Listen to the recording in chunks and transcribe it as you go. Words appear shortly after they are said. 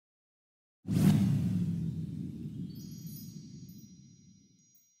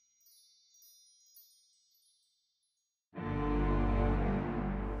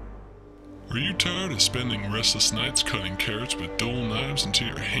Are you tired of spending restless nights cutting carrots with dull knives until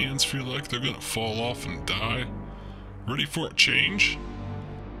your hands feel like they're gonna fall off and die? Ready for a change?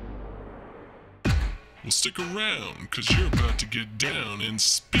 Well, stick around, cause you're about to get down in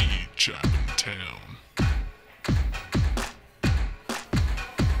speed chopping town.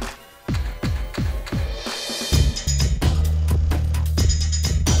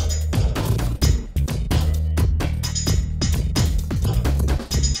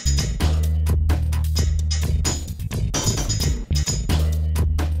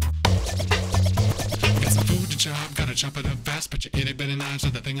 Gotta chop it up fast, but your itty bitty knives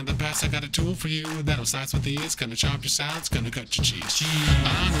are the thing of the past. I got a tool for you that'll slice with ease. Gonna chop your salads, gonna cut your cheese.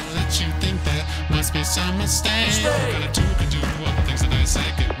 I know that you think there must be some mistake. Got a tool can do all the things that I say.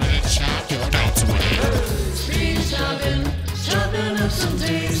 Get ready to chop your doubts away. Speed chopping, chopping up some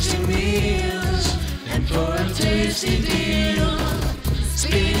tasty meals, and for a tasty deal.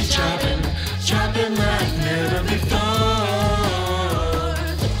 Speed chopping, chopping like never before.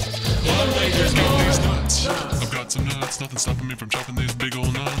 One way to go. I've got some nuts, nothing stopping me from chopping these big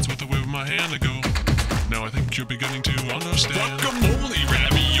old nuts with the wave of my hand I go. Now I think you're beginning to understand. Guacamole,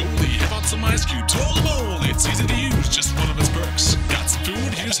 ravioli, have on some ice cubes, hold them all. It's easy to use, just one of its perks. Got some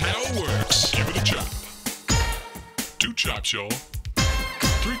food, here's how it works. Give it a chop. 2 chops, y'all.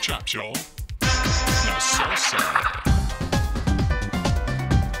 3 chops, y'all. Now salsa.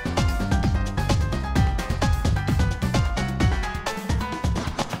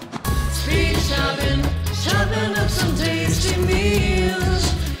 Chopping up some tasty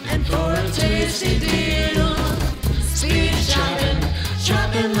meals, and for a tasty deal. Speed chopping,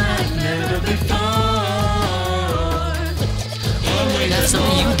 chopping like never before. Now some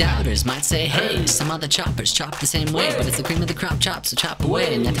of you doubters might say, hey, some other choppers chop the same way, but it's the cream of the crop chop, so chop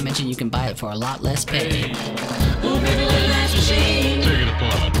away. Not to mention you can buy it for a lot less pay. Ooh, baby, what a nice machine. Take it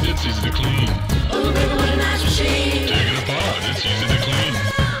apart, it's easy to clean. Ooh, baby, what a nice machine. Take it apart, it's easy to clean.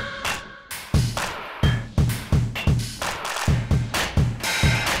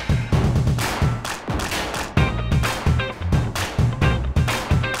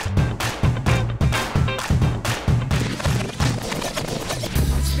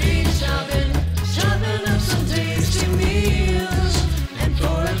 Chopping up some tasty meals, and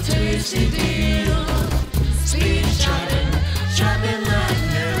for a tasty deal.